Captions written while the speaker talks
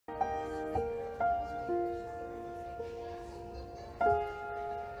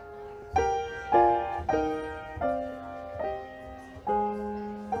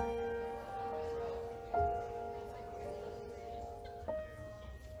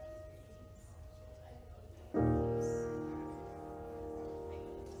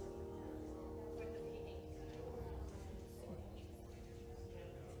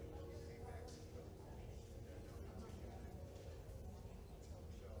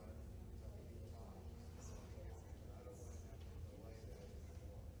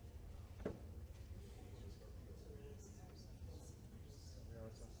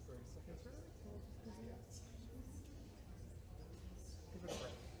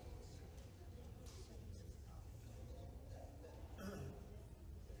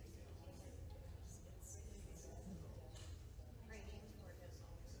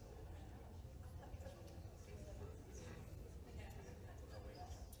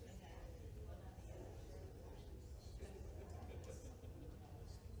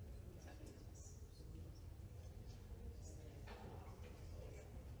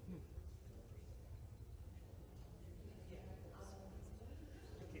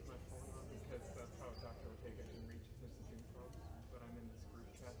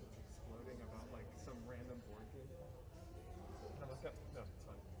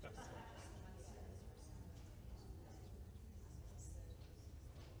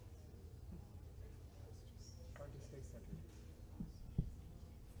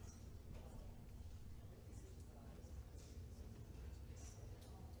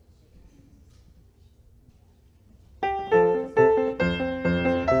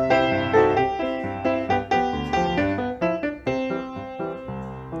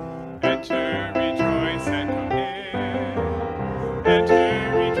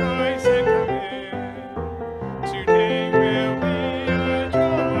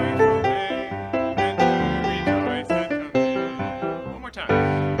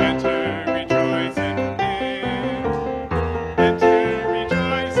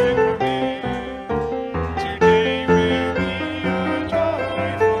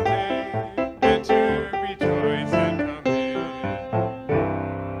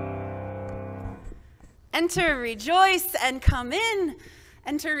to rejoice and come in,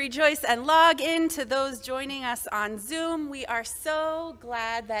 and to rejoice and log in to those joining us on Zoom. We are so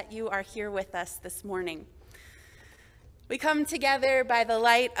glad that you are here with us this morning. We come together by the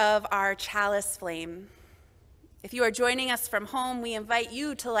light of our chalice flame. If you are joining us from home, we invite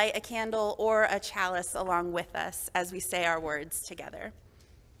you to light a candle or a chalice along with us as we say our words together.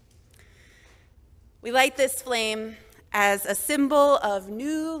 We light this flame as a symbol of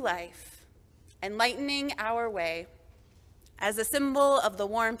new life, enlightening our way, as a symbol of the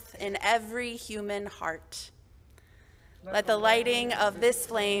warmth in every human heart. Let the lighting of this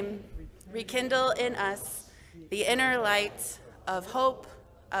flame rekindle in us the inner light of hope,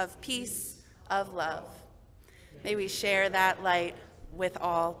 of peace, of love. May we share that light with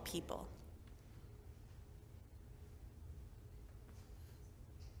all people.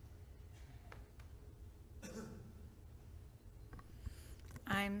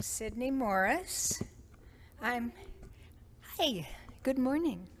 I'm Sydney Morris. Hi, good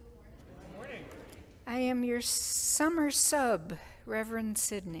morning. Good morning. I am your summer sub, Reverend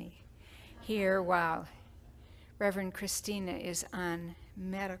Sydney, here while Reverend Christina is on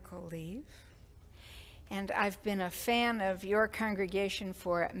medical leave. And I've been a fan of your congregation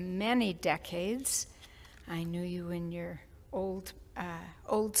for many decades. I knew you in your old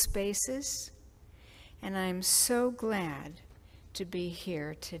spaces, and I'm so glad to be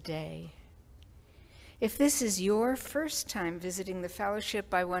here today. If this is your first time visiting the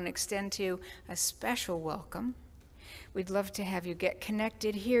fellowship, I want to extend to you a special welcome. We'd love to have you get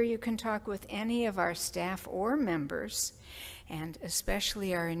connected here. You can talk with any of our staff or members, and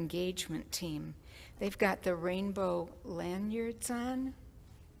especially our engagement team. They've got the rainbow lanyards on.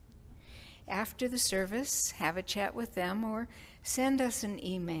 After the service, have a chat with them or send us an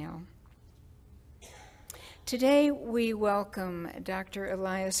email. Today, we welcome Dr.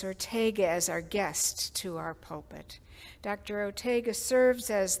 Elías Ortega as our guest to our pulpit. Dr. Ortega serves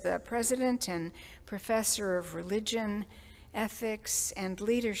as the president and professor of religion, ethics, and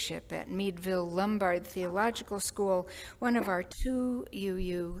leadership at Meadville Lombard Theological School, one of our 2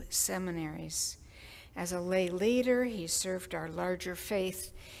 UU seminaries. As a lay leader, he served our larger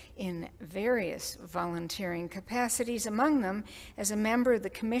faith in various volunteering capacities, among them as a member of the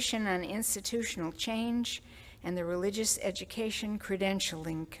Commission on Institutional Change and the Religious Education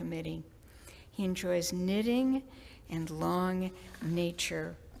Credentialing Committee. He enjoys knitting and long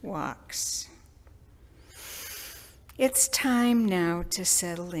nature walks. It's time now to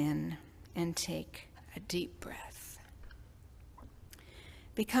settle in and take a deep breath.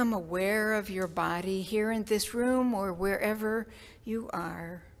 Become aware of your body here in this room or wherever you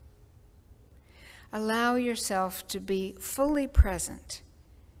are. Allow yourself to be fully present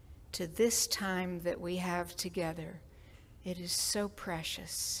to this time that we have together. It is so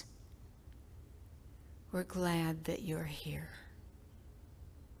precious. We're glad that you're here.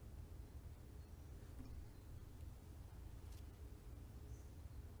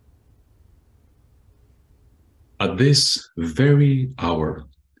 At this very hour,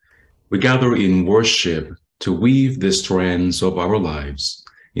 we gather in worship to weave the strands of our lives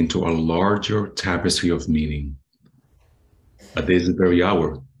into a larger tapestry of meaning. At this very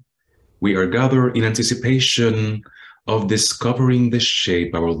hour, we are gathered in anticipation of discovering the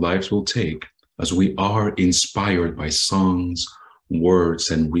shape our lives will take as we are inspired by songs, words,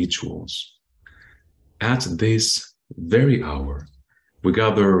 and rituals. At this very hour, we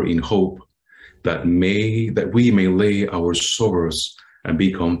gather in hope that we may lay our sorrows and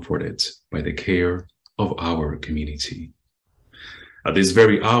be comforted by the care of our community. At this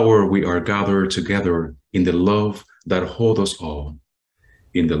very hour, we are gathered together in the love that holds us all,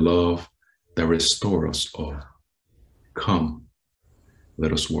 in the love that restores us all. Come,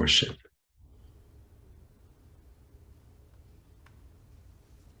 let us worship.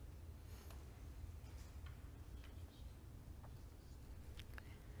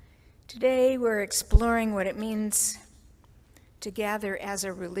 Today, we're exploring what it means to gather as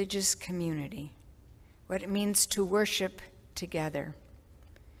a religious community, what it means to worship together.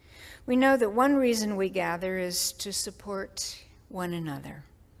 We know that one reason we gather is to support one another.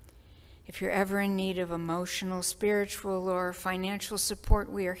 If you're ever in need of emotional, spiritual, or financial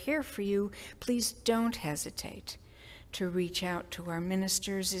support, we are here for you. Please don't hesitate to reach out to our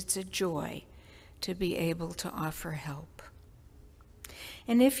ministers. It's a joy to be able to offer help.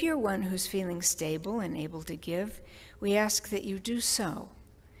 And if you're one who's feeling stable and able to give, we ask that you do so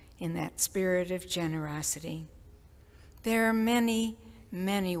in that spirit of generosity. There are many,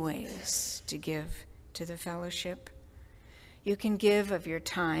 many ways to give to the fellowship. You can give of your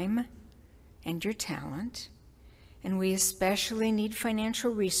time and your talent, And we especially need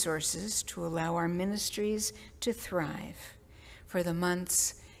financial resources to allow our ministries to thrive for the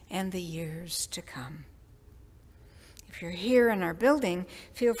months and the years to come. If you're here in our building,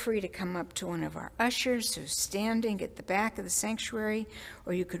 feel free to come up to one of our ushers who's standing at the back of the sanctuary,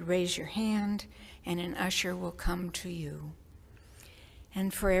 or you could raise your hand and an usher will come to you.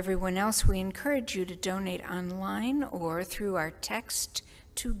 And for everyone else, we encourage you to donate online or through our text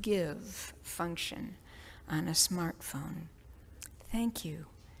to give function on a smartphone. Thank you.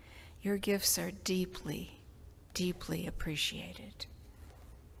 Your gifts are deeply, deeply appreciated.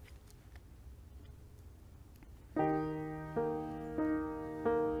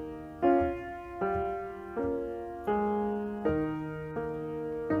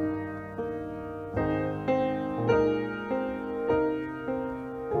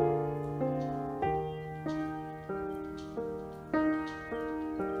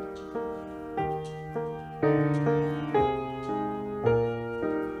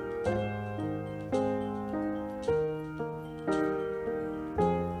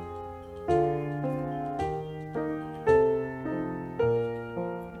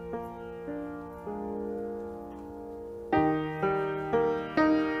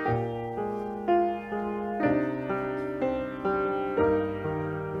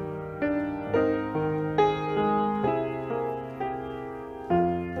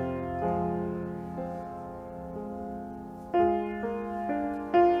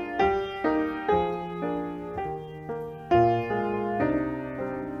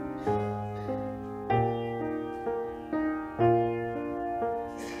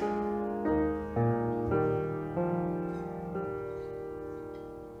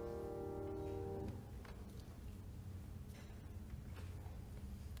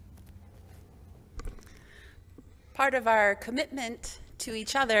 Part of our commitment to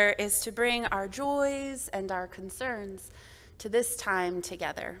each other is to bring our joys and our concerns to this time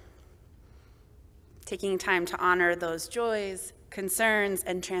together. Taking time to honor those joys, concerns,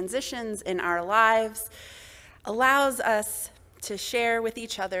 and transitions in our lives allows us to share with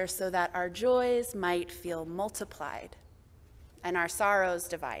each other so that our joys might feel multiplied and our sorrows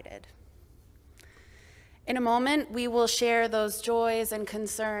divided. In a moment, we will share those joys and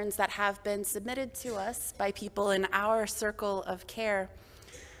concerns that have been submitted to us by people in our circle of care.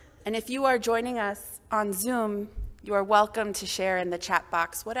 And if you are joining us on Zoom, you are welcome to share in the chat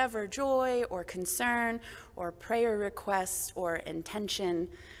box whatever joy or concern or prayer request or intention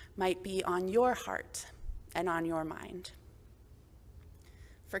might be on your heart and on your mind.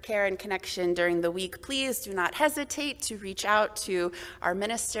 For care and connection during the week, please do not hesitate to reach out to our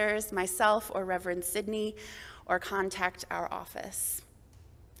ministers, myself or Reverend Sydney, or contact our office.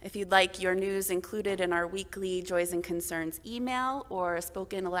 If you'd like your news included in our weekly Joys and Concerns email or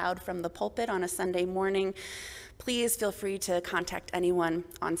spoken aloud from the pulpit on a Sunday morning, please feel free to contact anyone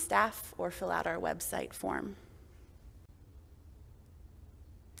on staff or fill out our website form.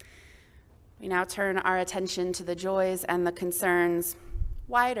 We now turn our attention to the joys and the concerns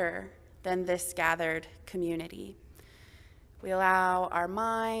wider than this gathered community. We allow our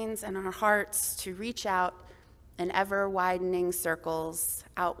minds and our hearts to reach out in ever-widening circles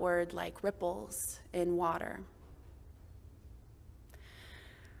outward like ripples in water.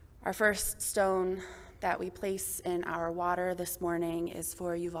 Our first stone that we place in our water this morning is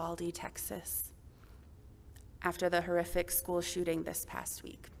for Uvalde, Texas, after the horrific school shooting this past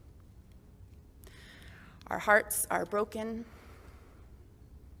week. Our hearts are broken.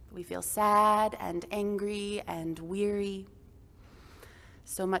 We feel sad and angry and weary,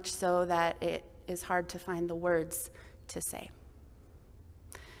 so much so that it is hard to find the words to say.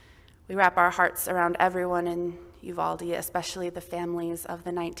 We wrap our hearts around everyone in Uvalde, especially the families of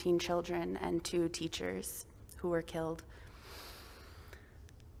the 19 children and 2 teachers who were killed.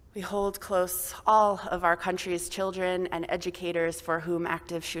 We hold close all of our country's children and educators for whom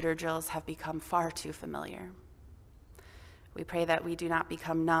active shooter drills have become far too familiar. We pray that we do not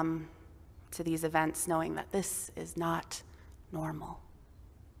become numb to these events, knowing that this is not normal.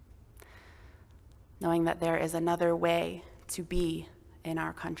 Knowing that there is another way to be in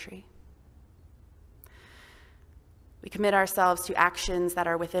our country. We commit ourselves to actions that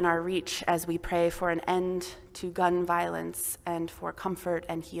are within our reach as we pray for an end to gun violence and for comfort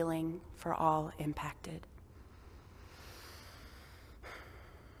and healing for all impacted.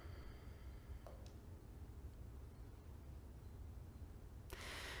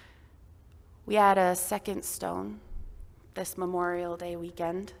 We add a second stone this Memorial Day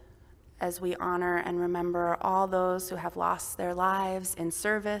weekend as we honor and remember all those who have lost their lives in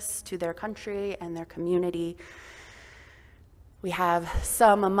service to their country and their community. We have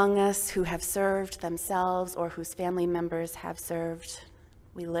some among us who have served themselves or whose family members have served.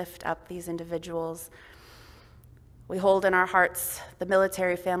 We lift up these individuals. We hold in our hearts the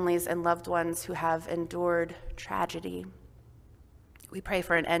military families and loved ones who have endured tragedy. We pray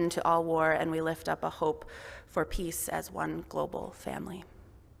for an end to all war, and we lift up a hope for peace as one global family.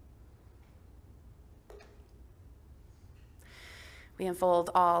 We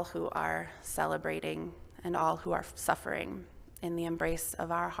enfold all who are celebrating and all who are suffering in the embrace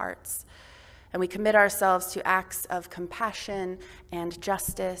of our hearts. And we commit ourselves to acts of compassion and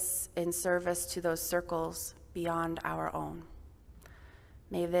justice in service to those circles beyond our own.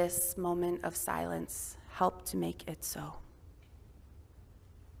 May this moment of silence help to make it so.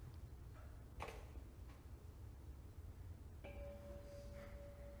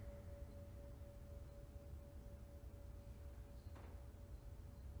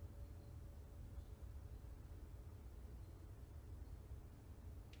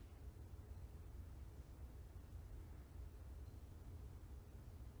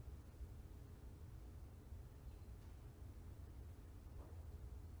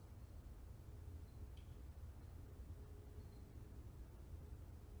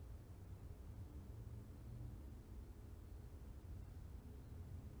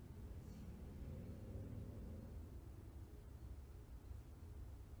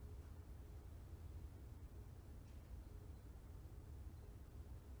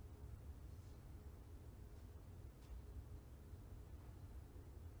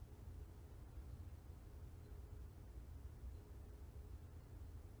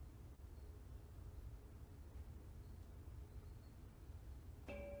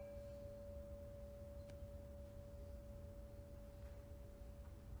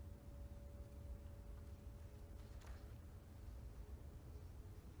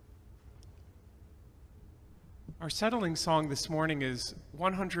 Our settling song this morning is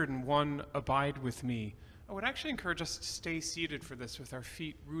 101, Abide With Me. I would actually encourage us to stay seated for this with our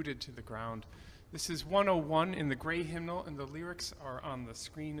feet rooted to the ground. This is 101 in the gray hymnal, and the lyrics are on the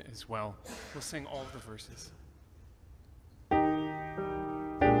screen as well. We'll sing all of the verses.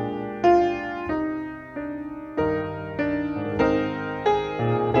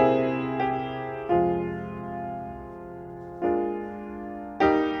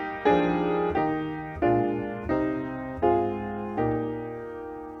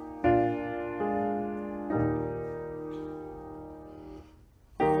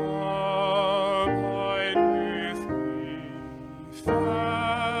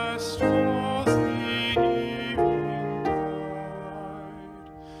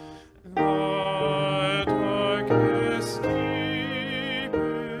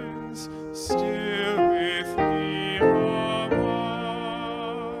 See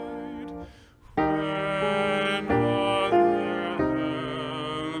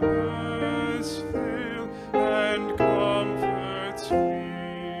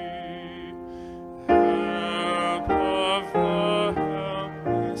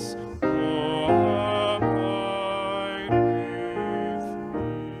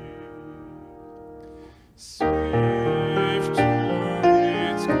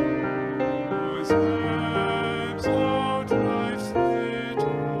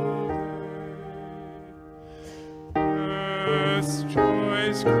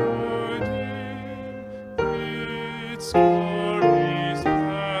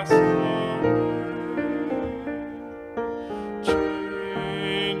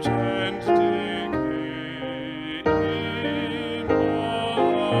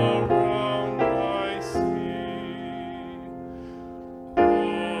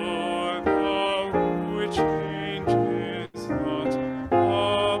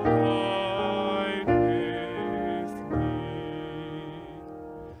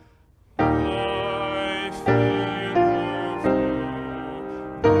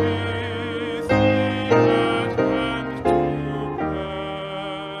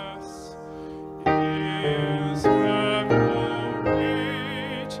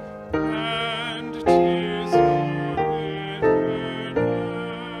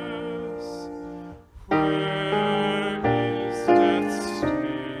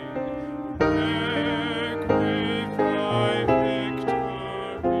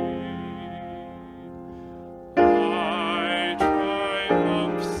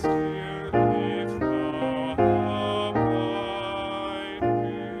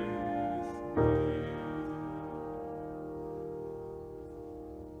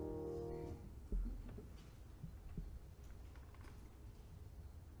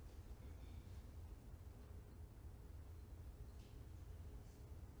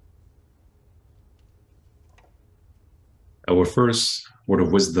Our first word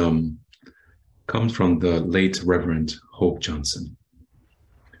of wisdom comes from the late Reverend Hope Johnson.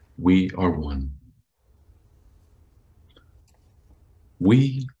 We are one.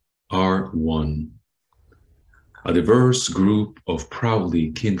 We are one, a diverse group of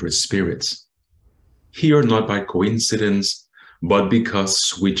proudly kindred spirits, here not by coincidence, but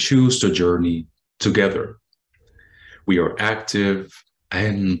because we choose to journey together. We are active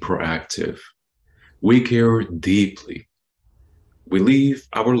and proactive. We care deeply. We live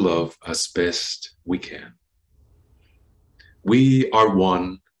our love as best we can. We are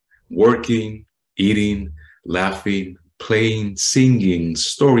one, working, eating, laughing, playing, singing,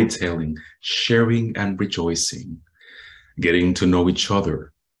 storytelling, sharing and rejoicing, getting to know each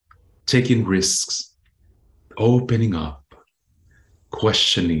other, taking risks, opening up,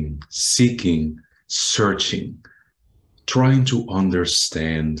 questioning, seeking, searching, trying to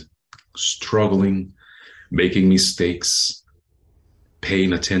understand, struggling, making mistakes,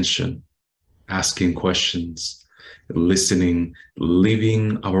 paying attention, asking questions, listening,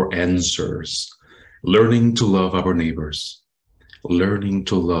 living our answers, learning to love our neighbors, learning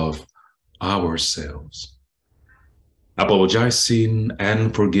to love ourselves, apologizing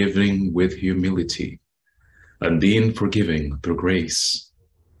and forgiving with humility, and being forgiving through grace,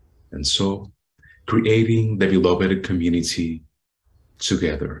 and so creating the beloved community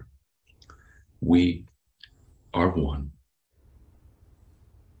together. We are one.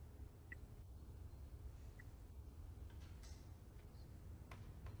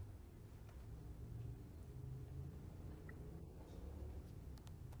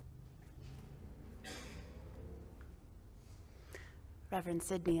 Reverend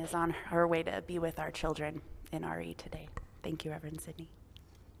Sydney is on her way to be with our children in RE today. Thank you, Reverend Sydney.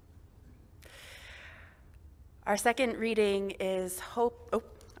 Our second reading is Hope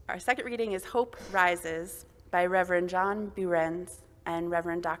Rises by Reverend John Burenz and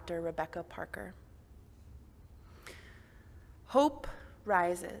Reverend Dr. Rebecca Parker. Hope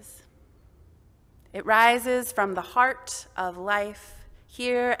rises. It rises from the heart of life,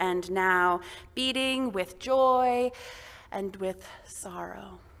 here and now, beating with joy and with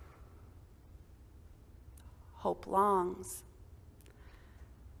sorrow. Hope longs.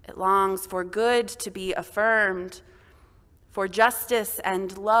 It longs for good to be affirmed, for justice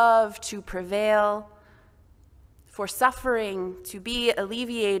and love to prevail, for suffering to be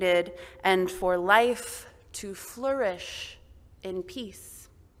alleviated, and for life to flourish in peace.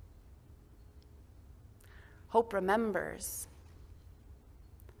 Hope remembers.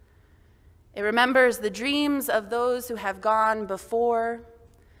 It remembers the dreams of those who have gone before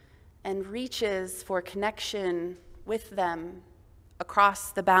and reaches for connection with them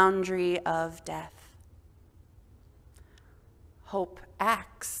across the boundary of death. Hope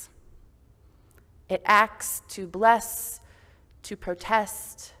acts. It acts to bless, to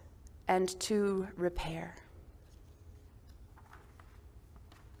protest, and to repair.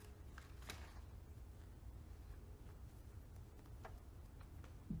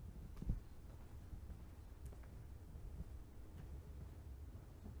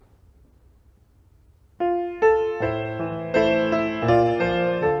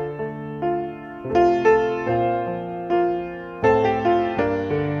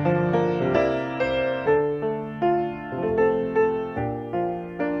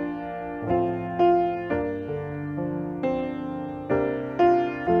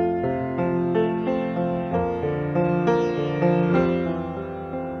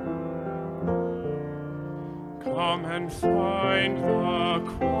 Come and find the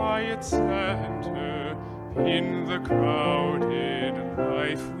quiet center in the crowded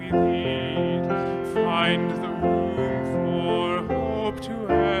life we lead. Find the room for hope to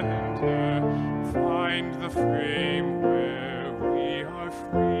enter. Find the frame where we are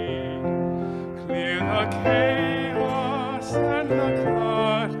free. Clear the chaos and the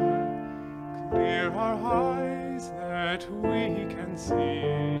clutter. Clear our eyes that we can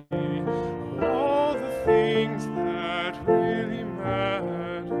see all the things that really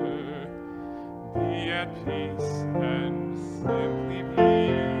matter. Be at peace and simply be.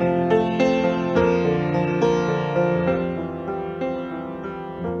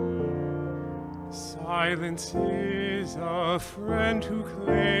 Silence is a friend who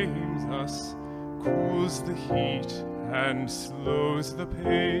claims us, cools the heat and slows the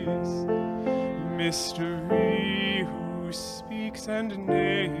pace. Mystery who speaks and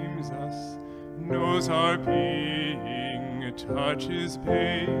names us, knows our being, touches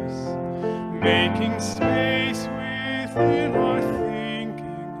base, making space within our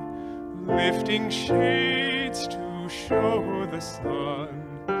thinking, lifting shades to show the sun,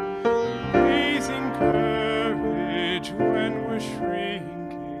 raising courage when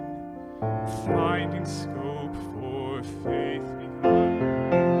finding scope for faith begun.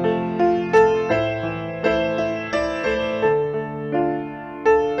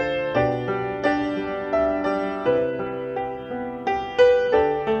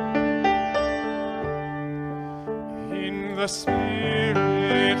 In the Spirit,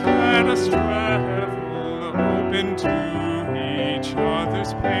 let us travel, open to each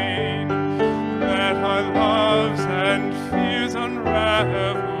other's pain. Let our loves and fears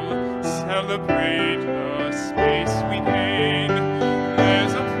unravel, celebrate the space we gain.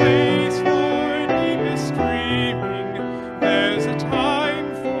 There's a place for deepest dreaming, there's a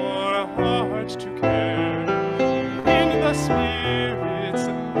time for a heart to care. In the Spirit's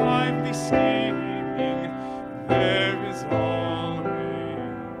lively scheming, there is always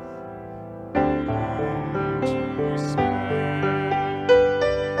room to spare.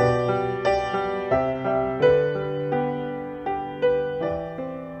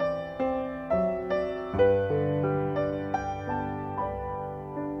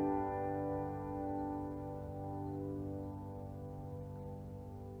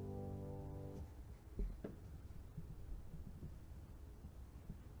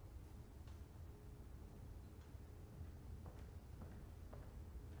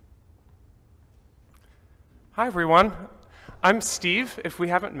 Hi, everyone. I'm Steve, if we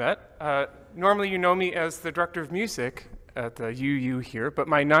haven't met. Normally you know me as the director of music at the UU here, but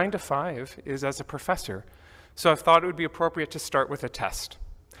my 9 to 5 is as a professor. So I thought it would be appropriate to start with a test.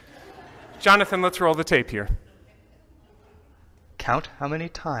 Jonathan, let's roll the tape here. Count how many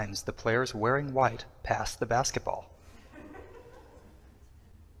times the players wearing white pass the basketball.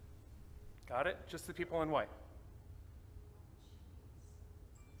 Got it? Just the people in white.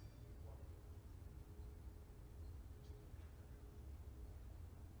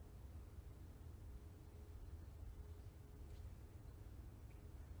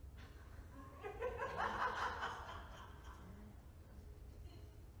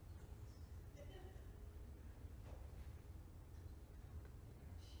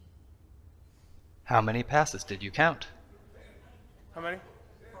 How many passes did you count? How many?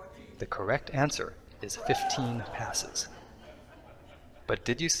 The correct answer is 15 passes. But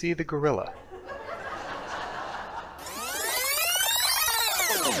did you see the gorilla?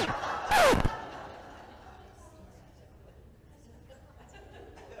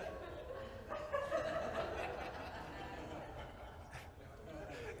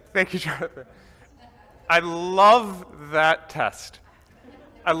 Thank you, Jonathan. I love that test.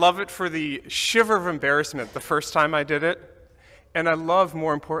 I love it for the shiver of embarrassment the first time I did it, and I love,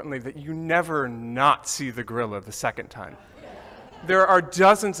 more importantly, that you never not see the gorilla the second time. There are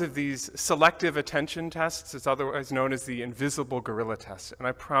dozens of these selective attention tests. It's otherwise known as the invisible gorilla test, and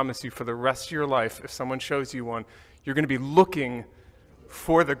I promise you for the rest of your life, if someone shows you one, you're going to be looking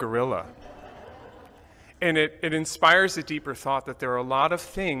for the gorilla. And it inspires a deeper thought that there are a lot of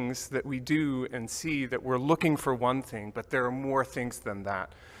things that we do and see that we're looking for one thing, but there are more things than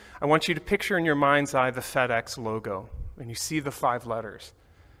that. I want you to picture in your mind's eye the FedEx logo, and you see the 5 letters.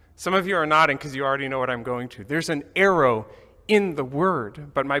 Some of you are nodding because you already know what I'm going to. There's an arrow in the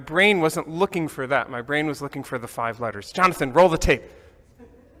word, but my brain wasn't looking for that. My brain was looking for the 5 letters. Jonathan, roll the tape.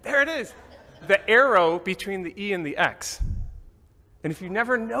 There it is. The arrow between the E and the X. And if you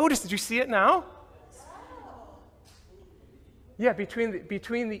never noticed, did you see it now? Yeah, between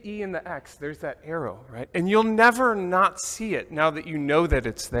the E and the X, there's that arrow, right? And you'll never not see it now that you know that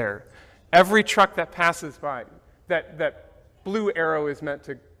it's there. Every truck that passes by, that blue arrow is meant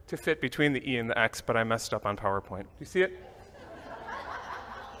to fit between the E and the X, but I messed up on PowerPoint. Do you see it?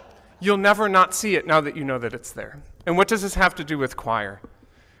 You'll never not see it now that you know that it's there. And what does this have to do with choir?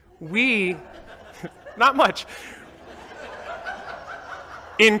 Not much.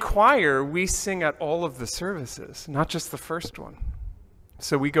 In choir, we sing at all of the services, not just the first one.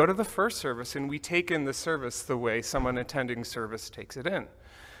 So we go to the first service and we take in the service the way someone attending service takes it in.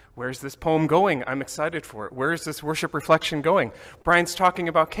 Where's this poem going? I'm excited for it. Where's this worship reflection going? Brian's talking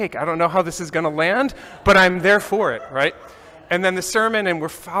about cake. I don't know how this is going to land, but I'm there for it, right? And then the sermon, and we're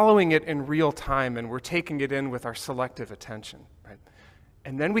following it in real time, and we're taking it in with our selective attention, right?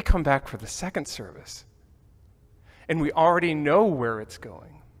 And then we come back for the second service. And we already know where it's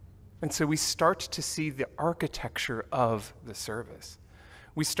going. And so we start to see the architecture of the service.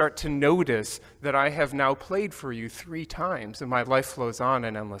 We start to notice that I have now played for you 3 times, and my life flows on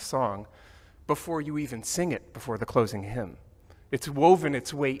an endless song, before you even sing it before the closing hymn. It's woven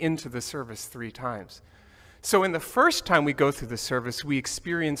its way into the service 3 times. So in the first time we go through the service, we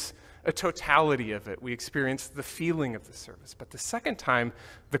experience a totality of it. We experience the feeling of the service. But the second time,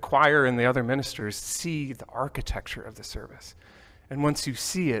 the choir and the other ministers see the architecture of the service. And once you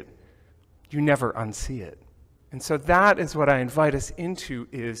see it, you never unsee it. And so that is what I invite us into,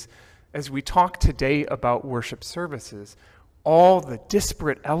 is as we talk today about worship services, all the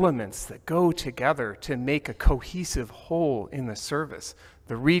disparate elements that go together to make a cohesive whole in the service.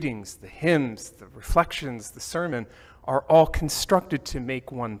 The readings, the hymns, the reflections, the sermon are all constructed to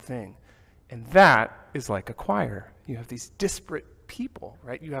make one thing. And that is like a choir. You have these disparate people,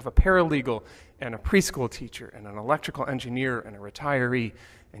 right? You have a paralegal and a preschool teacher and an electrical engineer and a retiree,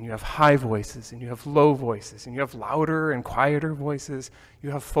 and you have high voices and you have low voices and you have louder and quieter voices. You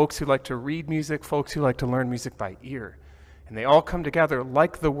have folks who like to read music, folks who like to learn music by ear. And they all come together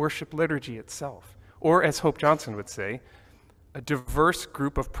like the worship liturgy itself. Or as Hope Johnson would say, a diverse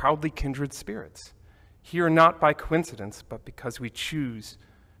group of proudly kindred spirits, here not by coincidence, but because we choose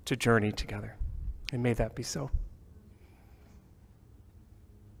to journey together. And may that be so.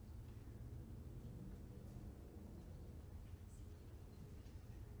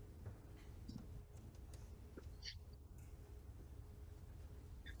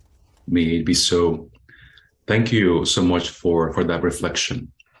 May it be so. Thank you so much for that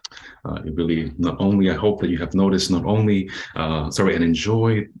reflection. It really, not only, I hope that you have noticed, not only, and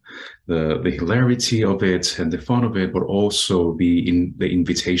enjoyed the hilarity of it and the fun of it, but also the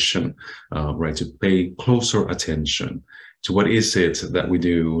invitation, right, to pay closer attention to what is it that we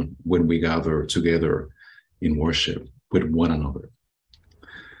do when we gather together in worship with one another.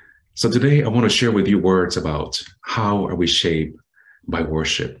 So today I want to share with you words about how are we shaped by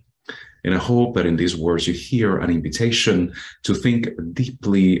worship. And I hope that in these words you hear an invitation to think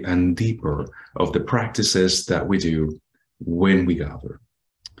deeply and deeper of the practices that we do when we gather.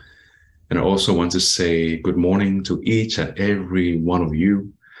 And I also want to say good morning to each and every one of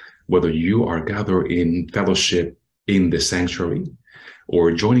you, whether you are gathered in fellowship in the sanctuary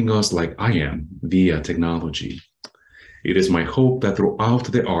or joining us like I am via technology. It is my hope that throughout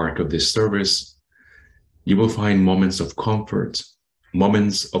the arc of this service, you will find moments of comfort,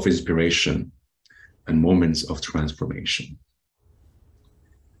 moments of inspiration, and moments of transformation.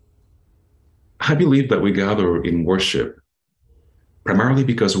 I believe that we gather in worship primarily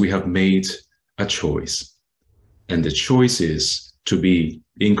because we have made a choice, and the choice is to be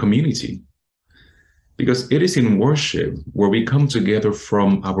in community. Because it is in worship where we come together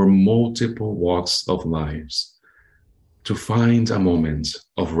from our multiple walks of lives to find a moment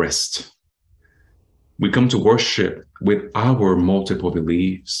of rest. We come to worship with our multiple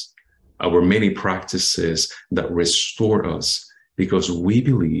beliefs, our many practices that restore us, because we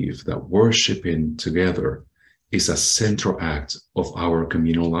believe that worshiping together is a central act of our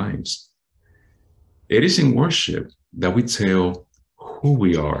communal lives. It is in worship that we tell who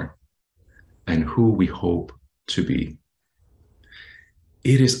we are and who we hope to be.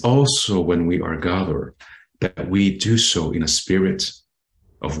 It is also when we are gathered that we do so in a spirit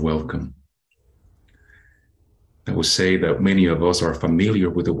of welcome. I would say that many of us are familiar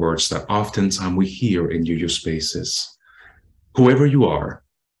with the words that oftentimes we hear in UU spaces. Whoever you are,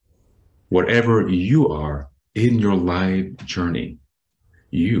 wherever you are in your life journey,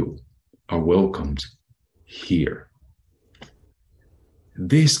 you are welcomed here.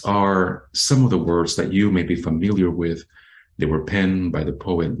 These are some of the words that you may be familiar with. They were penned by the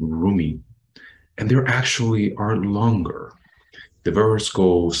poet Rumi, and they actually are longer. The verse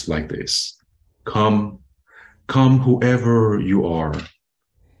goes like this: Come, come whoever you are,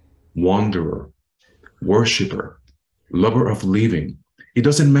 wanderer, worshiper, lover of living. It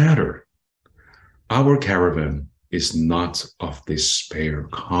doesn't matter. Our caravan is not of despair.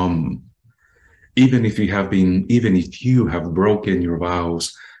 Come. Even if you have broken your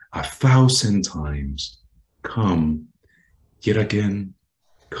vows 1,000 times, come. Yet again,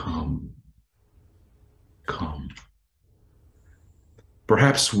 come. Come.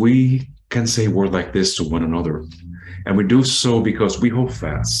 Perhaps we can say words like this to one another, and we do so because we hold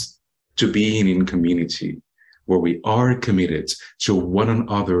fast to being in community where we are committed to one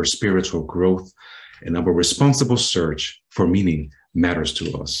another's spiritual growth, and our responsible search for meaning matters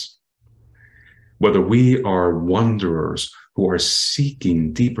to us. Whether we are wanderers who are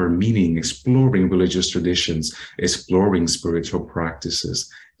seeking deeper meaning, exploring religious traditions, exploring spiritual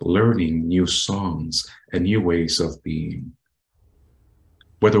practices, learning new songs and new ways of being.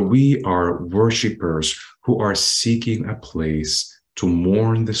 Whether we are worshipers who are seeking a place to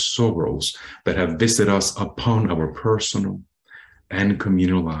mourn the sorrows that have visited us upon our personal and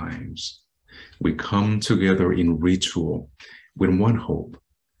communal lives, we come together in ritual with one hope,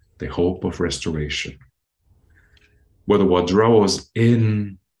 the hope of restoration. Whether what draws us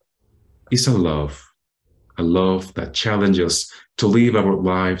in is a love that challenges us to live our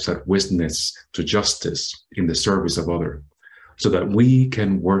lives as witness to justice in the service of others, so that we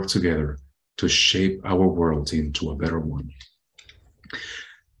can work together to shape our world into a better one.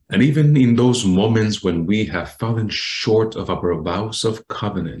 And even in those moments when we have fallen short of our vows of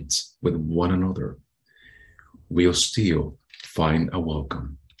covenant with one another, we'll still find a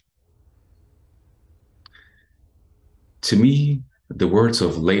welcome. To me, the words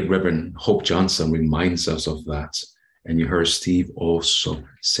of late Reverend Hope Johnson reminds us of that. And you heard Steve also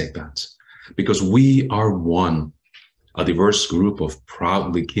say that. Because we are one, a diverse group of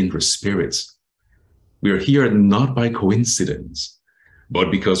proudly kindred spirits. We are here not by coincidence, but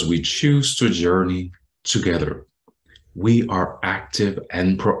because we choose to journey together. We are active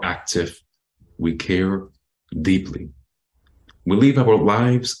and proactive. We care deeply. We live our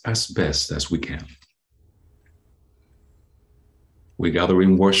lives as best as we can. We gather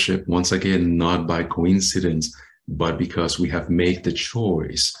in worship once again, not by coincidence, but because we have made the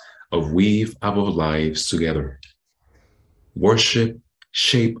choice of weave our lives together. Worship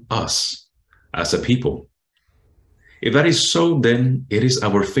shape us as a people. If that is so, then it is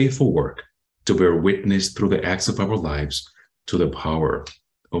our faithful work to bear witness through the acts of our lives to the power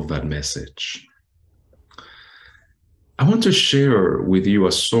of that message. I want to share with you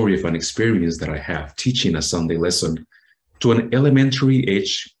a story of an experience that I have teaching a Sunday lesson to an elementary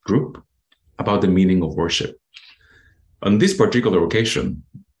age group about the meaning of worship. On this particular occasion,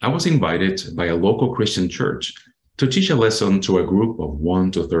 I was invited by a local Christian church to teach a lesson to a group of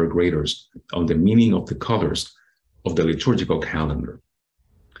 1 to 3rd graders on the meaning of the colors of the liturgical calendar.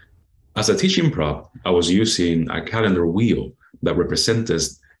 As a teaching prop, I was using a calendar wheel that represented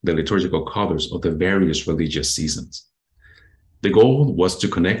the liturgical colors of the various religious seasons. The goal was to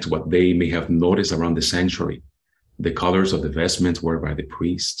connect what they may have noticed around the sanctuary, the colors of the vestments worn by the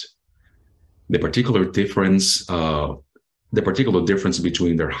priest, the particular difference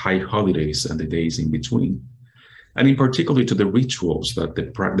between their high holidays and the days in between, and in particular to the rituals that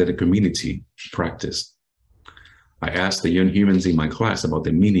the community practiced. I asked the young humans in my class about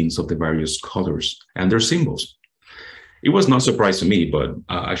the meanings of the various colors and their symbols. It was not a surprise to me, but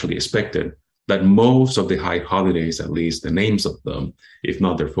actually expected, that most of the high holidays, at least the names of them, if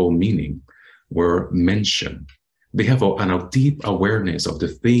not their full meaning, were mentioned. They have a deep awareness of the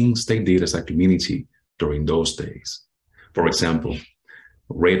things they did as a community during those days. For example,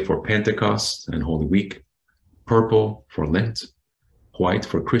 red for Pentecost and Holy Week, purple for Lent, white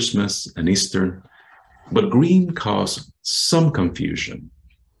for Christmas and Easter, but green caused some confusion.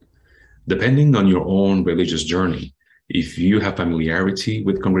 Depending on your own religious journey, if you have familiarity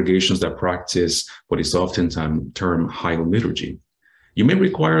with congregations that practice what is oftentimes termed high liturgy, you may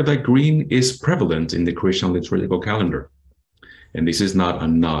require that green is prevalent in the Christian liturgical calendar. And this is not a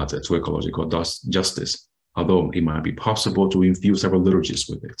nod to ecological justice, although it might be possible to infuse several liturgies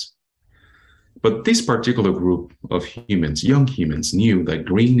with it. But this particular group of humans, young humans, knew that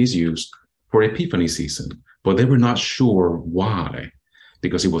green is used for Epiphany season, but they were not sure why,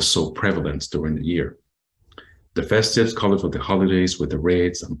 because it was so prevalent during the year. The festive colors of the holidays with the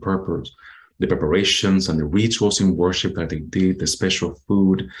reds and purples, the preparations and the rituals in worship that they did, the special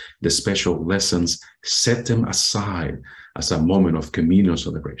food, the special lessons, set them aside as a moment of communal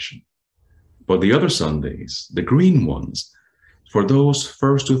celebration. But the other Sundays, the green ones, for those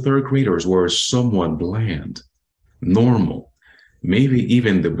 1st to 3rd graders were somewhat bland, normal, maybe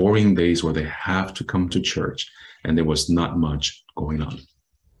even the boring days where they have to come to church and there was not much going on.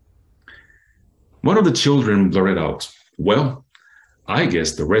 One of the children blurted out, "Well, I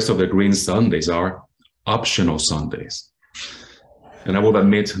guess the rest of the green Sundays are optional Sundays." And I will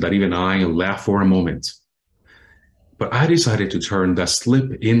admit that even I laughed for a moment. But I decided to turn that slip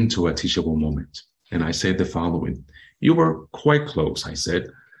into a teachable moment. And I said the following: "You were quite close," I said.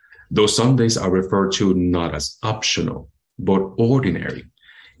 "Those Sundays are referred to not as optional, but ordinary,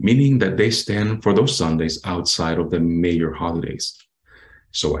 meaning that they stand for those Sundays outside of the major holidays."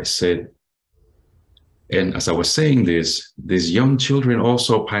 So I said, and as I was saying this, these young children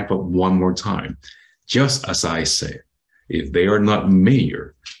also pipe up one more time, just as I said. If they are not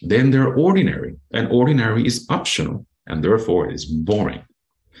major, then they're ordinary, and ordinary is optional, and therefore is boring.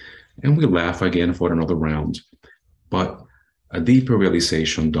 And we laugh again for another round, but a deeper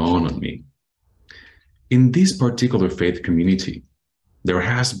realization dawned on me. In this particular faith community, there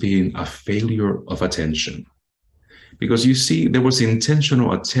has been a failure of attention. Because you see, there was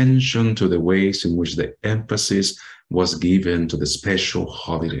intentional attention to the ways in which the emphasis was given to the special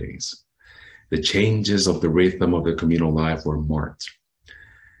holidays. The changes of the rhythm of the communal life were marked.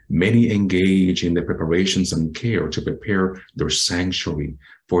 Many engage in the preparations and care to prepare their sanctuary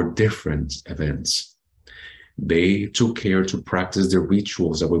for different events. They took care to practice the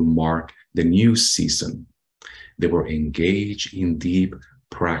rituals that will mark the new season. They were engaged in deep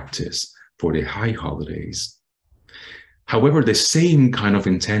practice for the high holidays. However, the same kind of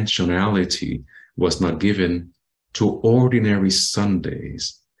intentionality was not given to ordinary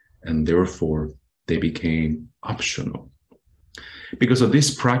Sundays, and therefore they became optional. Because of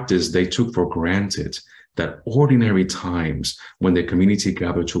this practice, they took for granted that ordinary times when the community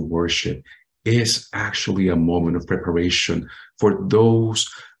gathered to worship is actually a moment of preparation for those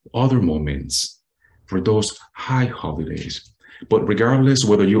other moments, for those high holidays. But regardless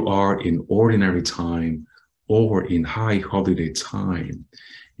whether you are in ordinary time or in high holiday time,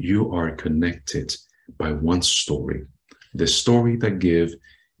 you are connected by one story, the story that gives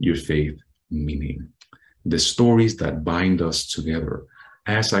your faith meaning, the stories that bind us together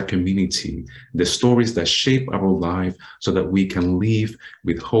as a community, the stories that shape our life so that we can live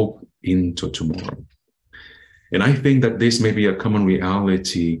with hope into tomorrow. And I think that this may be a common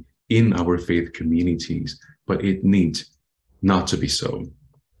reality in our faith communities, but it needs not to be so.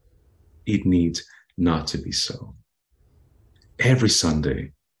 It needs not to be so. Every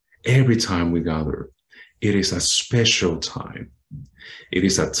Sunday, every time we gather, it is a special time. It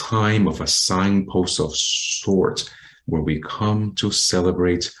is a time of a signpost of sorts where we come to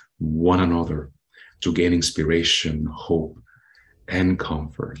celebrate one another, to gain inspiration, hope, and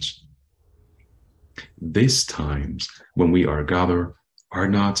comfort. These times when we are gathered are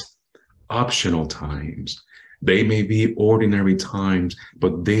not optional times. They may be ordinary times,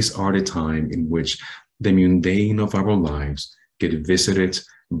 but these are the time in which the mundane of our lives get visited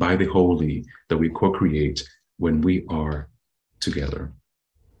by the holy that we co-create when we are together.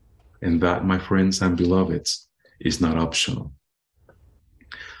 And that, my friends and beloveds, is not optional.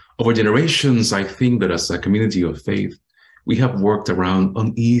 Over generations, I think that as a community of faith, we have worked around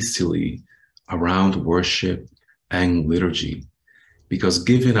uneasily around worship and liturgy, because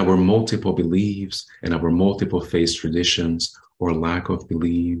given our multiple beliefs and our multiple faith traditions or lack of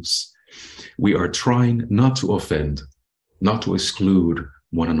beliefs, we are trying not to offend, not to exclude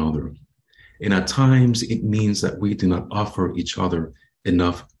one another. And at times, it means that we do not offer each other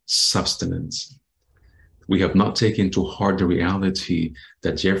enough sustenance. We have not taken to heart the reality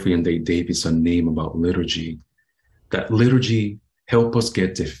that Jeffrey and Dave Davidson name about liturgy, that liturgy help us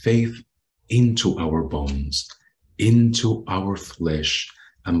get the faith into our bones, into our flesh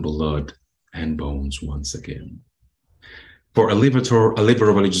and blood and bones once again. For a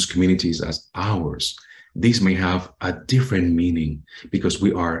liberal religious communities as ours, these may have a different meaning because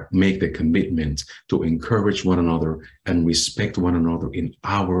we make the commitment to encourage one another and respect one another in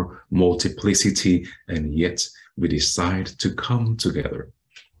our multiplicity, and yet we decide to come together.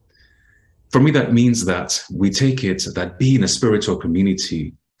 For me, that means that we take it that being a spiritual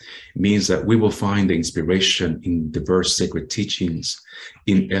community means that we will find the inspiration in diverse sacred teachings,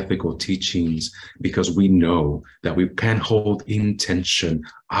 in ethical teachings, because we know that we can hold in tension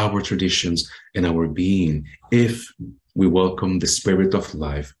our traditions and our being if we welcome the spirit of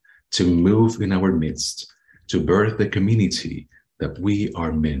life to move in our midst, to birth the community that we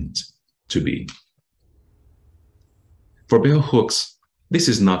are meant to be. For bell hooks, this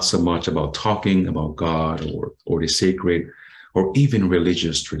is not so much about talking about God or the sacred or even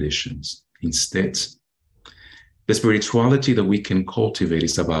religious traditions. Instead, the spirituality that we can cultivate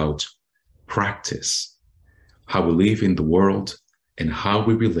is about practice, how we live in the world and how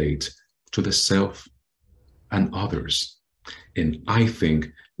we relate to the self and others. And I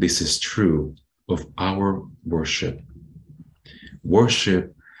think this is true of our worship.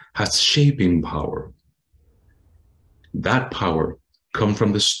 Worship has shaping power. That power comes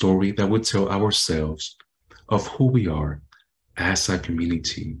from the story that we tell ourselves of who we are as a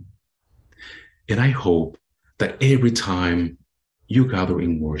community. And I hope that every time you gather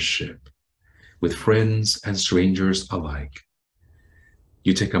in worship with friends and strangers alike,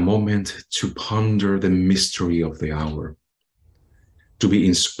 you take a moment to ponder the mystery of the hour, to be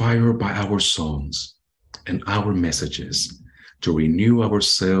inspired by our songs and our messages, to renew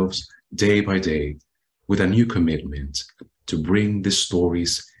ourselves day by day with a new commitment to bring the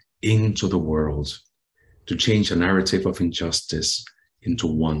stories into the world, to change a narrative of injustice into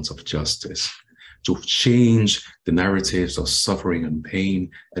ones of justice, to change the narratives of suffering and pain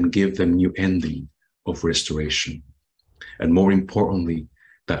and give them new ending of restoration. And more importantly,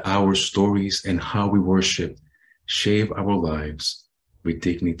 that our stories and how we worship shape our lives with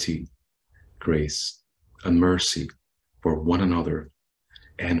dignity, grace, and mercy for one another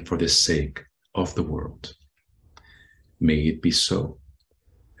and for the sake of the world. May it be so,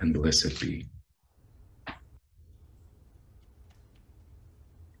 and blessed be.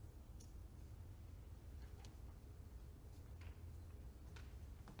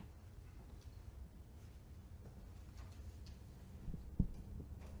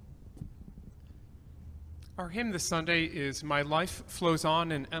 Our hymn this Sunday is My Life Flows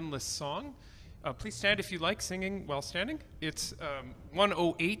On in Endless Song. Please stand if you like singing while standing. It's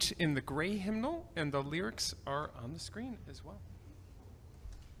 108 in the gray hymnal, and the lyrics are on the screen as well.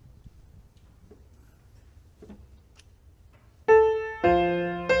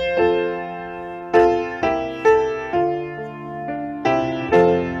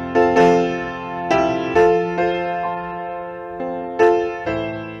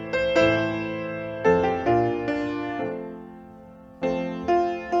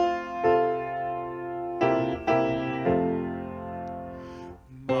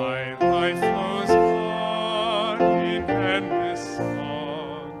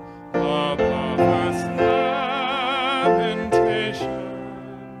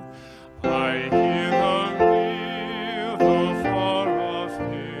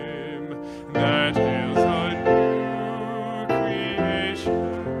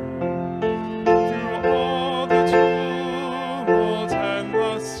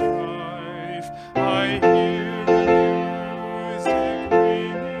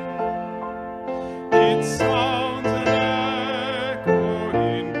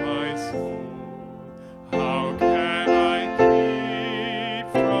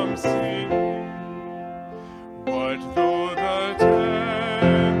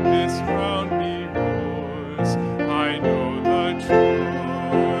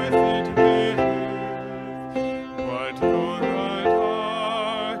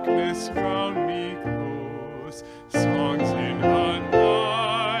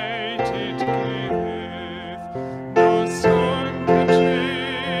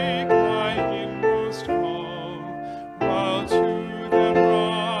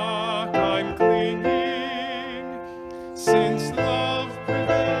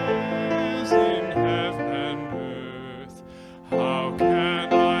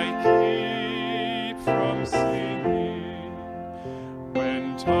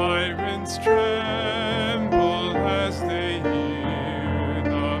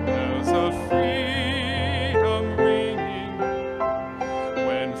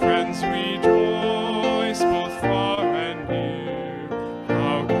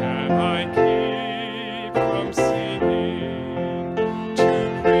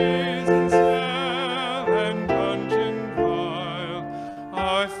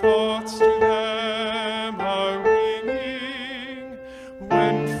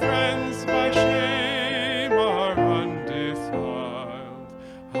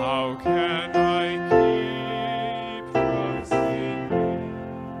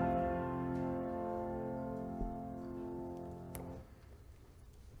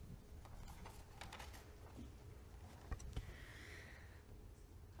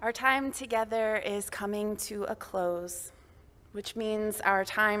 Our time together is coming to a close, which means our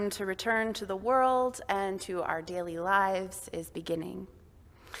time to return to the world and to our daily lives is beginning.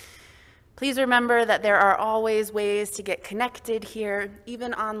 Please remember that there are always ways to get connected here,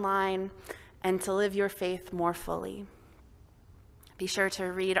 even online, and to live your faith more fully. Be sure to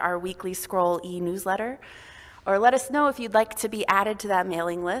read our weekly Scroll e-newsletter, or let us know if you'd like to be added to that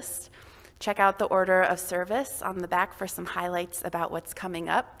mailing list. Check out the order of service on the back for some highlights about what's coming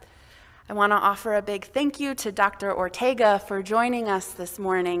up. I want to offer a big thank you to Dr. Ortega for joining us this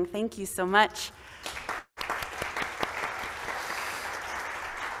morning. Thank you so much.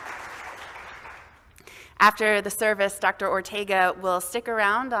 After the service, Dr. Ortega will stick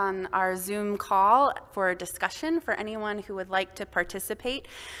around on our Zoom call for a discussion for anyone who would like to participate.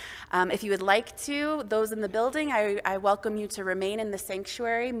 If you would like to, those in the building, I welcome you to remain in the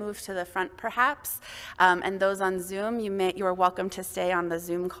sanctuary, move to the front perhaps, and those on Zoom, you are welcome to stay on the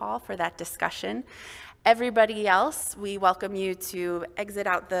Zoom call for that discussion. Everybody else, we welcome you to exit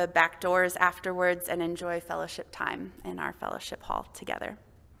out the back doors afterwards and enjoy fellowship time in our fellowship hall together.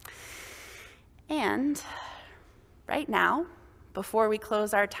 And right now, before we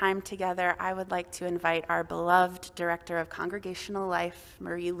close our time together, I would like to invite our beloved Director of Congregational Life,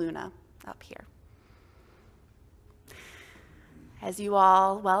 Marie Luna, up here. As you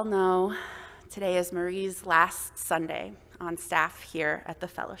all well know, today is Marie's last Sunday on staff here at the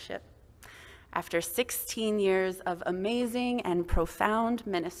Fellowship. After 16 years of amazing and profound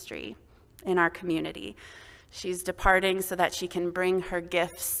ministry in our community, she's departing so that she can bring her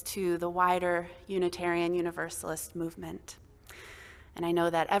gifts to the wider Unitarian Universalist movement. And I know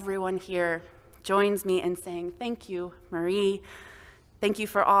that everyone here joins me in saying thank you, Marie. Thank you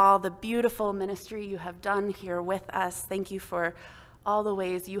for all the beautiful ministry you have done here with us. Thank you for all the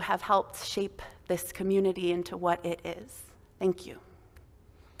ways you have helped shape this community into what it is. Thank you.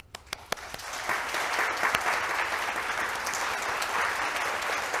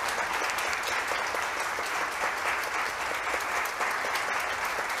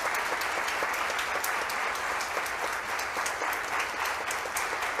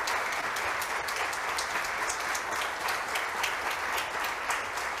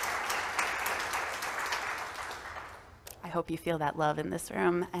 hope you feel that love in this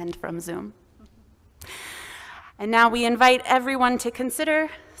room and from Zoom. And now we invite everyone to consider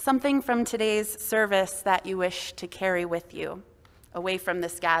something from today's service that you wish to carry with you away from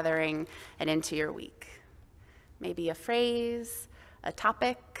this gathering and into your week. Maybe a phrase, a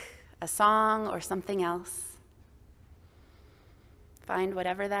topic, a song, or something else. Find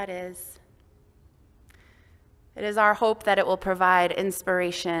whatever that is. It is our hope that it will provide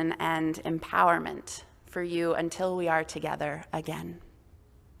inspiration and empowerment for you until we are together again.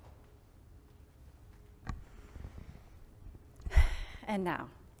 And now,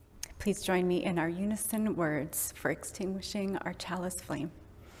 please join me in our unison words for extinguishing our chalice flame,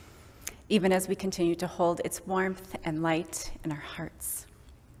 even as we continue to hold its warmth and light in our hearts.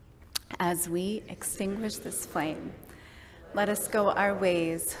 As we extinguish this flame, let us go our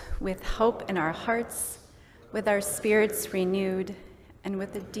ways with hope in our hearts, with our spirits renewed, and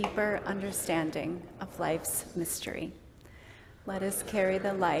with a deeper understanding of life's mystery. Let us carry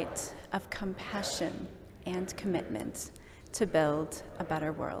the light of compassion and commitment to build a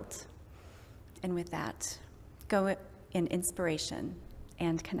better world. And with that, go in inspiration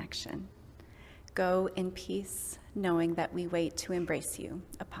and connection. Go in peace, knowing that we wait to embrace you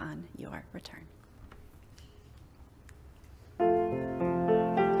upon your return.